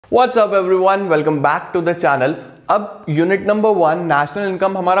WhatsApp everyone, welcome back to the channel. अब unit number 1 national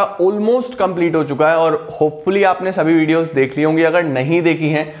income हमारा almost complete हो चुका है और होपफुली आपने सभी वीडियोस देख ली होंगी। अगर नहीं देखी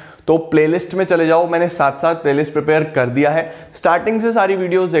हैं तो प्लेलिस्ट में चले जाओ, मैंने साथ साथ प्लेलिस्ट प्रिपेयर कर दिया है। स्टार्टिंग से सारी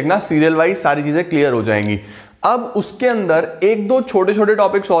वीडियोस देखना, सीरियल वाइज सारी चीजें क्लियर हो जाएंगी। अब उसके अंदर एक दो छोटे छोटे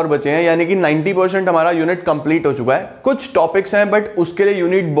टॉपिक्स और बचे हैं, यानी कि 90% हमारा यूनिट कंप्लीट हो चुका है। कुछ टॉपिक्स हैं बट उसके लिए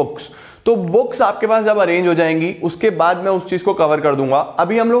यूनिट बुक्स, तो बुक्स आपके पास जब अरेंज हो जाएंगी उसके बाद मैं उस चीज को कवर कर दूंगा।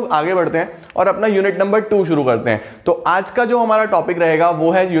 अभी हम लोग आगे बढ़ते हैं और अपना यूनिट नंबर 2 शुरू करते हैं। तो आज का जो हमारा टॉपिक रहेगा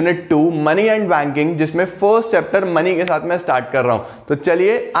वो है यूनिट 2 मनी एंड बैंकिंग, जिसमें फर्स्ट चैप्टर मनी के साथ मैं स्टार्ट कर रहा हूं। तो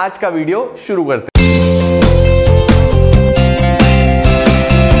चलिए आज का वीडियो शुरू करते हैं।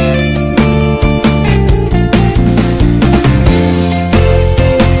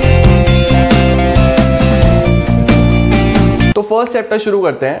 तो फर्स्ट चैप्टर शुरू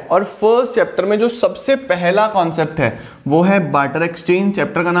करते हैं और फर्स्ट चैप्टर में जो सबसे पहला कॉन्सेप्ट है वो है बार्टर एक्सचेंज।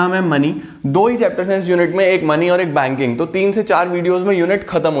 चैप्टर का नाम है मनी। दो ही चैप्टर्स हैं इस यूनिट में, एक मनी और एक बैंकिंग। तो 3 से 4 वीडियोस में यूनिट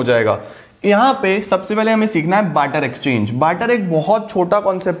खत्म हो जाएगा। यहां पे सबसे पहले हमें सीखना है बार्टर एक्सचेंज। बार्टर एक बहुत छोटा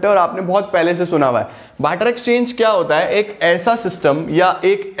कॉन्सेप्ट है और आपने बहुत पहले से सुना हुआ है। बार्टर एक्सचेंज क्या होता है? एक ऐसा सिस्टम या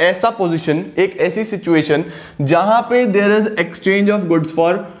एक ऐसा पोजिशन, एक ऐसी सिचुएशन जहां पे there is exchange of goods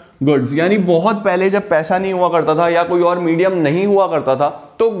for goods. यानी बहुत पहले जब पैसा नहीं हुआ करता था या कोई और मीडियम नहीं हुआ करता था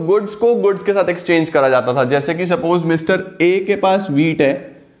तो गुड्स को गुड्स के साथ एक्सचेंज करा जाता था। जैसे कि सपोज मिस्टर ए के पास व्हीट है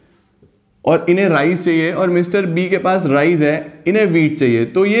और इन्हें राइस चाहिए, और मिस्टर बी के पास राइस है, इन्हें व्हीट चाहिए,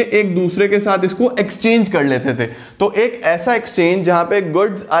 तो ये एक दूसरे के साथ इसको एक्सचेंज कर लेते थे। तो एक ऐसा एक्सचेंज जहां पे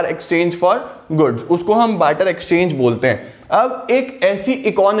goods are exchange for goods, उसको हम बार्टर एक्सचेंज बोलते हैं। अब एक ऐसी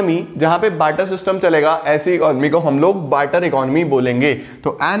इकोनॉमी जहां पे बार्टर सिस्टम चलेगा, ऐसी इकोनॉमी को हम लोग बार्टर इकोनॉमी बोलेंगे।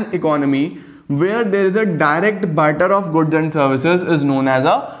 तो an economy where there is a direct barter of goods and services is known as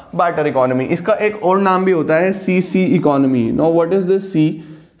a barter economy. इसका एक और नाम भी होता है CC economy. Now what is this C?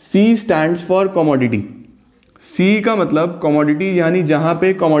 C stands for commodity. सी का मतलब कमोडिटी, यानी जहां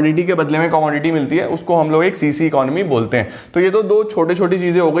पे कमोडिटी के बदले में कमोडिटी मिलती है उसको हम लोग एक सीसी इकोनॉमी बोलते हैं। तो ये तो दो छोटे छोटी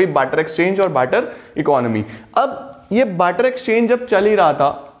चीजें हो गई, बार्टर एक्सचेंज और बार्टर इकोनॉमी। अब ये बार्टर एक्सचेंज जब चल ही रहा था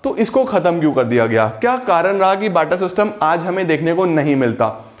तो इसको खत्म क्यों कर दिया गया? क्या कारण रहा कि बार्टर सिस्टम आज हमें देखने को नहीं मिलता?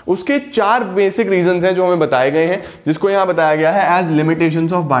 उसके 4 बेसिक रीजंस हैं जो हमें बताए गए हैं, जिसको यहां बताया गया है as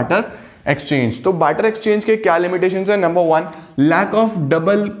limitations of barter exchange. तो बार्टर एक्सचेंज के क्या लिमिटेशंस है? Number 1, lack of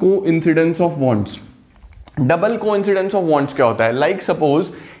double coincidence of wants. Double coincidence of wants क्या होता है? लाइक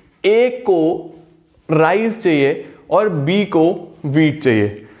सपोज ए को राइस चाहिए और बी को व्हीट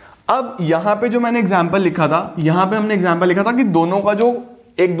चाहिए। अब यहां पे जो मैंने एग्जांपल लिखा था, यहां पे हमने एग्जांपल लिखा था कि दोनों का जो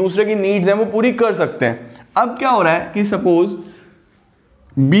एक दूसरे की नीड्स हैं वो पूरी कर सकते हैं। अब क्या हो रहा है कि सपोज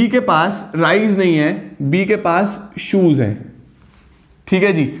बी के पास राइस नहीं है, बी के पास शूज है, ठीक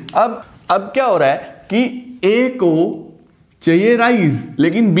है जी। अब क्या हो रहा है कि ए को चाहिए राइस,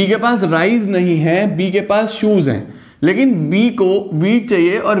 लेकिन बी के पास राइस नहीं है, बी के पास शूज हैं। लेकिन बी को व्हीट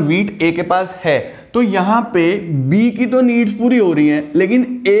चाहिए और व्हीट ए के पास है। तो यहां पे बी की तो नीड्स पूरी हो रही हैं,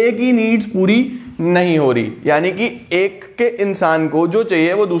 लेकिन ए की नीड्स पूरी नहीं हो रही। यानी कि एक के इंसान को जो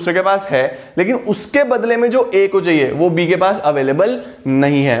चाहिए वो दूसरे के पास है, लेकिन उसके बदले में जो ए को चाहिए वो बी के पास अवेलेबल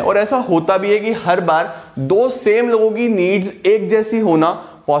नहीं है। और ऐसा होता भी है कि हर बार दो सेम लोगों की नीड्स एक जैसी होना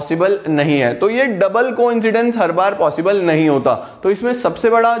पॉसिबल नहीं है। तो ये डबल कोइंसिडेंस हर बार पॉसिबल नहीं होता। तो इसमें सबसे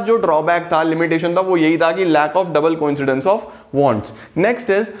बड़ा जो ड्रॉबैक था, लिमिटेशन था, वो यही था कि lack of double coincidence of wants. Next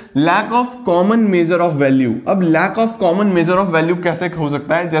is lack of common measure of value. अब lack of common measure of value कैसे हो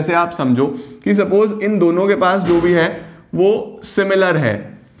सकता है? जैसे आप समझो कि सपोज इन दोनों के पास जो भी है वो सिमिलर है।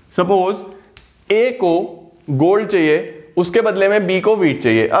 सपोज ए को गोल्ड चाहिए, उसके बदले में बी को व्हीट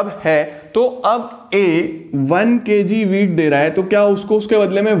चाहिए। अब है तो अब ए 1 kg व्हीट दे रहा है, तो क्या उसको उसके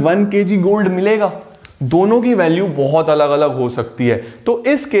बदले में 1 kg गोल्ड मिलेगा? दोनों की वैल्यू बहुत अलग अलग हो सकती है। तो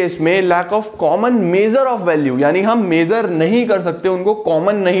इस केस में lack of common measure of value, यानी हम मेजर नहीं कर सकते, उनको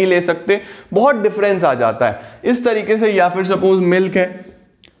कॉमन नहीं ले सकते, बहुत डिफरेंस आ जाता है इस तरीके से। या फिर सपोज मिल्क है,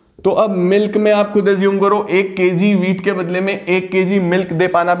 तो अब मिल्क में आप खुद एज्यूम करो 1 kg व्हीट के बदले में 1 kg मिल्क दे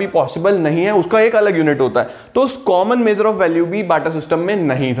पाना भी पॉसिबल नहीं है, उसका एक अलग यूनिट होता है। तो कॉमन मेजर ऑफ वैल्यू भी बार्टर सिस्टम में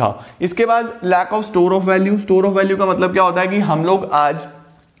नहीं था। इसके बाद lack of store of value. Store of value का मतलब क्या होता है कि हम लोग आज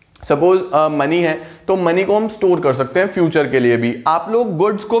सपोज मनी है तो मनी को हम स्टोर कर सकते हैं फ्यूचर के लिए भी। आप लोग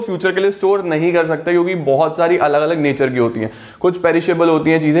गुड्स को फ्यूचर के लिए स्टोर नहीं कर सकते, क्योंकि बहुत सारी अलग अलग नेचर की होती हैं। कुछ पेरिशेबल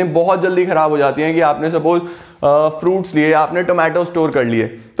होती हैं, चीजें बहुत जल्दी खराब हो जाती हैं। कि आपने सपोज फ्रूट्स लिए, आपने टोमेटो स्टोर कर लिए,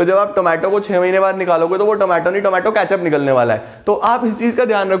 तो जब आप टोमेटो को 6 महीने बाद निकालोगे तो वो टोमेटो नहीं, टोमेटो केचप निकलने वाला है। तो आप इस चीज का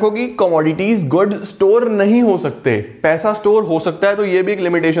ध्यान रखो कि कमोडिटीज गुड स्टोर नहीं हो सकते, पैसा स्टोर हो सकता है। तो ये भी एक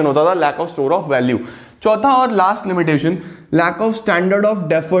लिमिटेशन होता था, lack of store of value. चौथा और last limitation, lack of standard of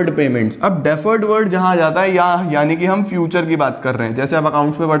deferred payments. अब डेफर्ड वर्ड जहां जाता है यानी कि हम फ्यूचर की बात कर रहे हैं, जैसे आप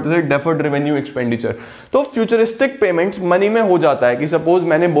अकाउंट्स में पढ़ते थे डेफर्ड रेवेन्यू एक्सपेंडिचर, तो फ्यूचरिस्टिक पेमेंट्स मनी में हो जाता है कि सपोज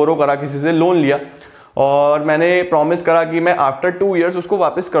मैंने बोरो करा, किसी से लोन लिया और मैंने प्रॉमिस करा कि मैं आफ्टर 2 इयर्स उसको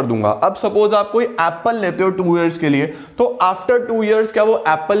वापस कर दूंगा। अब सपोज आप कोई एप्पल लेते हो 2 इयर्स के लिए, तो आफ्टर 2 इयर्स क्या वो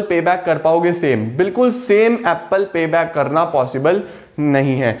एप्पल पे बैक कर पाओगे? सेम, बिल्कुल सेम एप्पल पे बैक करना पॉसिबल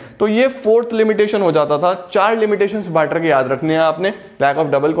नहीं है। तो ये 4th लिमिटेशन हो जाता था। 4 लिमिटेशंस बार्टर के याद रखने हैं आपने, lack of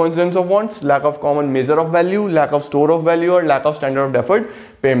double coincidence of wants, lack of common measure of value, lack of store of value और lack of standard of deferred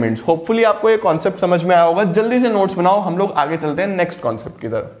payments. Hopefully आपको ये कॉन्सेप्ट समझ में आया होगा। जल्दी से नोट्स बनाओ, हम लोग आगे चलते हैं नेक्स्ट कॉन्सेप्ट की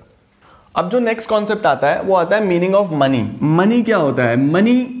तरफ। अब जो नेक्स्ट कॉन्सेप्ट आता है वो आता है मीनिंग ऑफ मनी। मनी क्या होता है?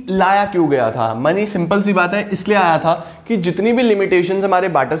 मनी लाया क्यों गया था? मनी सिंपल सी बात है, इसलिए आया था कि जितनी भी लिमिटेशंस हमारे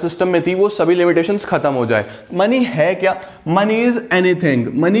बार्टर सिस्टम में थी वो सभी लिमिटेशंस खत्म हो जाए। मनी है क्या? मनी इज एनीथिंग,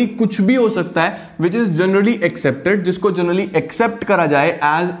 मनी कुछ भी हो सकता है विच इज जनरली एक्सेप्टेड, जिसको जनरली एक्सेप्ट करा जाए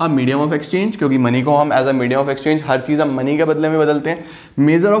as a medium of exchange, क्योंकि मनी को हम as a medium of exchange हर चीज हम मनी के बदले में बदलते हैं।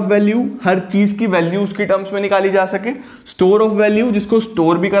 मेजर ऑफ वैल्यू, हर चीज की वैल्यू उसकी टर्म्स में निकाली जा सके। स्टोर ऑफ वैल्यू, जिसको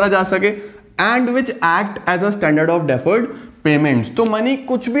स्टोर भी करा जा सके, and which act as a standard of deferred payments. तो मनी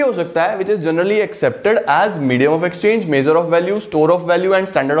कुछ भी हो सकता है which is generally accepted as medium of exchange, measure of value, store of value and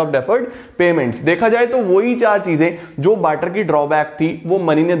standard of deferred payments. देखा जाए तो वही 4 चीजें जो बार्टर की ड्रॉबैक थी वो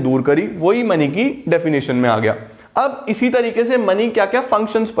मनी ने दूर करी, वही मनी की डेफिनेशन में आ गया। अब इसी तरीके से मनी क्या क्या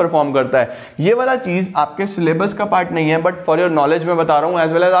फंक्शंस परफॉर्म करता है, ये वाला चीज आपके सिलेबस का पार्ट नहीं है, बट फॉर योर नॉलेज मैं बता रहा हूं,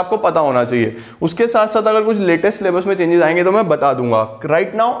 एज वेल एज आपको पता होना चाहिए। उसके साथ साथ अगर कुछ लेटेस्ट सिलेबस में चेंजेस आएंगे तो मैं बता दूंगा।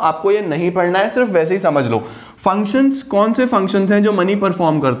 राइट नाउ आपको ये नहीं पढ़ना है, सिर्फ वैसे ही समझ लो। फंक्शंस, कौन से फंक्शंस हैं जो मनी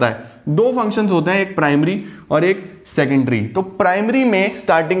परफॉर्म करता है? 2 फंक्शंस होते हैं, एक प्राइमरी और एक सेकेंडरी। तो प्राइमरी में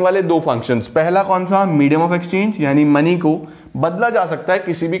स्टार्टिंग वाले 2 फंक्शंस, पहला कौन सा? मीडियम ऑफ एक्सचेंज, यानी मनी को बदला जा सकता है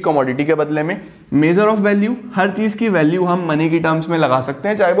किसी भी कमोडिटी के बदले में। मेजर ऑफ वैल्यू, हर चीज की वैल्यू हम मनी की टर्म्स में लगा सकते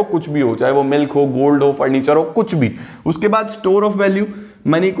हैं, चाहे वो कुछ भी हो, चाहे वो मिल्क हो, गोल्ड हो, फर्नीचर हो, कुछ भी। उसके बाद स्टोर ऑफ वैल्यू,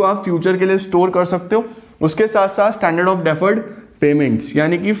 मनी को आप फ्यूचर के लिए स्टोर कर सकते हो। उसके साथ साथ स्टैंडर्ड ऑफ डेफर्ड पेमेंट्स,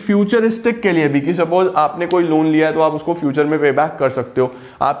 यानी कि फ्यूचरिस्टिक के लिए भी, कि सपोज आपने कोई लोन लिया है तो आप उसको फ्यूचर में पे बैक कर सकते हो,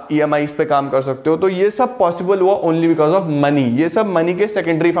 आप EMIs पे काम कर सकते हो। तो ये सब पॉसिबल हुआ ओनली बिकॉज ऑफ मनी। ये सब मनी के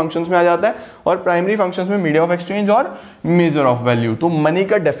सेकेंडरी फंक्शंस में आ जाता है और प्राइमरी फंक्शंस में मीडियम ऑफ एक्सचेंज और मेजर ऑफ वैल्यू। तो मनी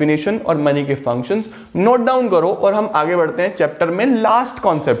का डेफिनेशन और मनी के फंक्शंस नोट डाउन करो और हम आगे बढ़ते हैं चैप्टर में। लास्ट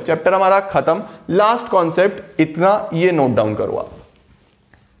कॉन्सेप्ट, चैप्टर हमारा खत्म, लास्ट कॉन्सेप्ट इतना, ये नोट डाउन करो आप।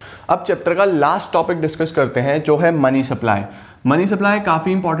 अब चैप्टर का लास्ट टॉपिक डिस्कस करते हैं जो है मनी सप्लाई। मनी सप्लाई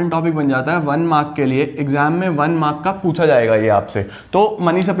काफी इंपॉर्टेंट टॉपिक बन जाता है 1 मार्क के लिए, एग्जाम में 1 मार्क का पूछा जाएगा ये आपसे। तो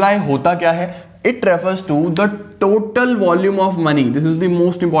मनी सप्लाई होता क्या है? It refers to the total volume of money, this is the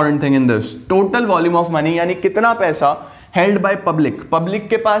most important thing in this. Total volume of money यानी कितना पैसा हेल्ड बाय पब्लिक, पब्लिक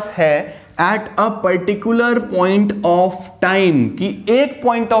के पास है at a particular point of time, कि एक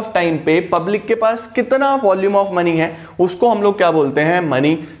पॉइंट ऑफ टाइम पे public के पास कितना वॉल्यूम ऑफ मनी है, उसको हम लोग क्या बोलते हैं?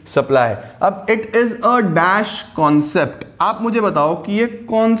 Money supply. अब it is a dash concept. आप मुझे बताओ कि ये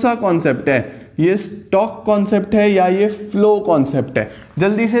कौन सा कॉन्सेप्ट है? ये स्टॉक कॉन्सेप्ट है या ये फ्लो कॉन्सेप्ट है?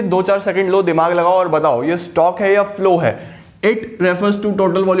 जल्दी से 2-4 सेकंड लो, दिमाग लगाओ और बताओ ये स्टॉक है या फ्लो है? It refers to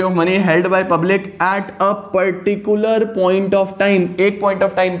total volume of money held by public at a particular point of time। एक पॉइंट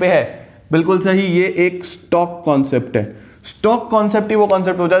ऑफ टाइम पे है, बिल्कुल सही, ये एक स्टॉक कॉन्सेप्ट है। स्टॉक कॉन्सेप्ट ही वो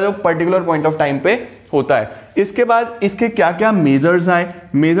कॉन्सेप्ट होता है जो पर्टिकुलर पॉइंट ऑफ टाइम पे होता है। इसके बाद इसके क्या क्या मेजर्स आए,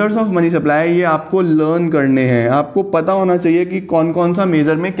 मेजर्स ऑफ मनी सप्लाई, ये आपको लर्न करने हैं। आपको पता होना चाहिए कि कौन कौन सा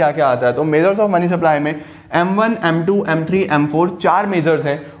मेजर में क्या क्या आता है। तो मेजर्स ऑफ मनी सप्लाई में M1, M2, M3, M4 4 measures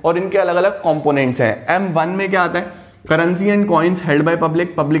हैं और इनके अलग अलग कॉम्पोनेंट्स हैं। M1 में क्या आता है? Currency and coins held by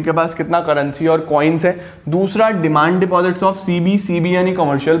public, public के पास कितना करेंसी और कॉइन्स है। दूसरा डिमांड डिपॉजिट्स ऑफ सीबी यानी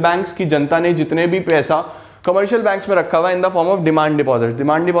कमर्शियल बैंक्स, की जनता ने जितने भी पैसा कमर्शियल बैंक्स में रखा हुआ है in the form of demand deposit.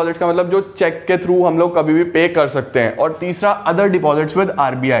 Demand deposit का मतलब जो चेक के थ्रू हम लोग कभी भी पे कर सकते हैं। और तीसरा other deposits with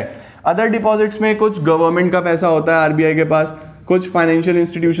RBI। Other deposits में कुछ गवर्नमेंट का पैसा होता है RBI के पास, कुछ फाइनेंशियल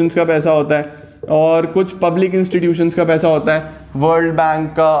इंस्टीट्यूशंस का पैसा होता है और कुछ पब्लिक इंस्टीट्यूशंस का पैसा होता है, वर्ल्ड बैंक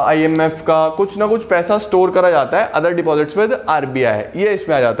का, IMF का, कुछ ना कुछ पैसा स्टोर करा जाता है अदर डिपॉजिट्स विद RBI, ये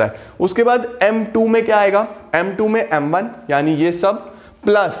इसमें आ जाता है। उसके बाद M2 में क्या आएगा? M2 में M1 यानी ये सब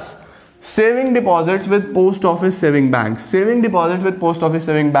plus saving deposits with post office saving banks. Saving deposits with post office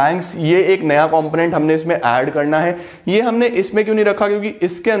saving banks, ये एक नया कंपोनेंट हमने इसमें ऐड करना है। ये हमने इसमें क्यों नहीं रखा? क्योंकि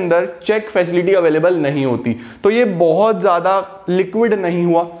इसके अंदर चेक फैसिलिटी अवेलेबल नहीं होती, तो ये बहुत ज्यादा लिक्विड नहीं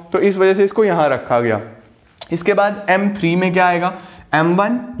हुआ, तो इस वजह से इसको यहां रखा गया। इसके बाद M3 में क्या आएगा?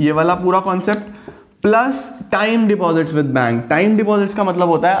 M1 ये वाला पूरा concept plus time deposits with bank. Time deposits का मतलब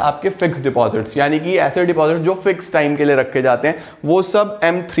होता है आपके फिक्स डिपॉजिट्स, यानी कि ऐसे डिपॉजिट जो फिक्स टाइम के लिए रखे जाते हैं, वो सब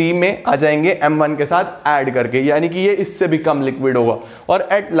M3 में आ जाएंगे M1 के साथ ऐड करके, यानी कि ये इससे भी कम लिक्विड होगा। और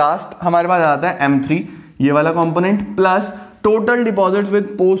एट लास्ट हमारे पास आता है M3 ये वाला component plus total deposits with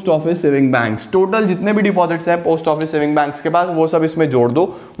post office saving banks. Total जितने भी डिपॉजिट्स हैं पोस्ट ऑफिस सेविंग बैंक्स के पास, वो सब इसमें जोड़ दो,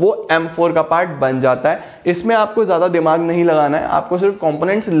 वो M4 का पार्ट बन जाता है। इसमें आपको ज्यादा दिमाग नहीं लगाना है, आपको सिर्फ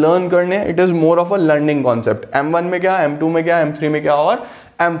कंपोनेंट्स लर्न करने हैं। It is more of a learning concept. M1 में क्या, M2 में क्या, M3 में क्या और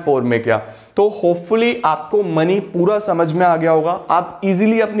M4 में क्या। तो होपफुली आपको मनी पूरा समझ में आ गया होगा। आप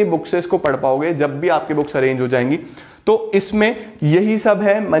इजीली अपनी बुक से इसको पढ़ पाओगे जब भी आपकी बुक्स अरेंज हो जाएंगी। तो इसमें यही सब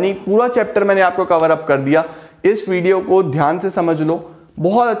है, मनी पूरा चैप्टर मैंने आपको कवर अप कर दिया। इस वीडियो को ध्यान से समझ लो,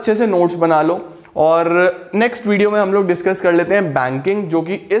 बहुत अच्छे से नोट्स बना लो, और नेक्स्ट वीडियो में हम लोग डिस्कस कर लेते हैं बैंकिंग, जो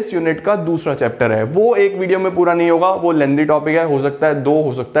कि इस यूनिट का दूसरा चैप्टर है। वो एक वीडियो में पूरा नहीं होगा, वो लेंथी टॉपिक है, हो सकता है 2,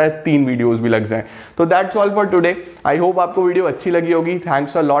 हो सकता है 3 वीडियोस भी लग जाएं। तो that's all for today. I hope आपको वीडियो अच्छी लगी होगी।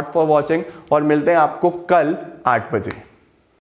 Thanks a lot for watching, और मिलते हैं आपको कल 8 बजे।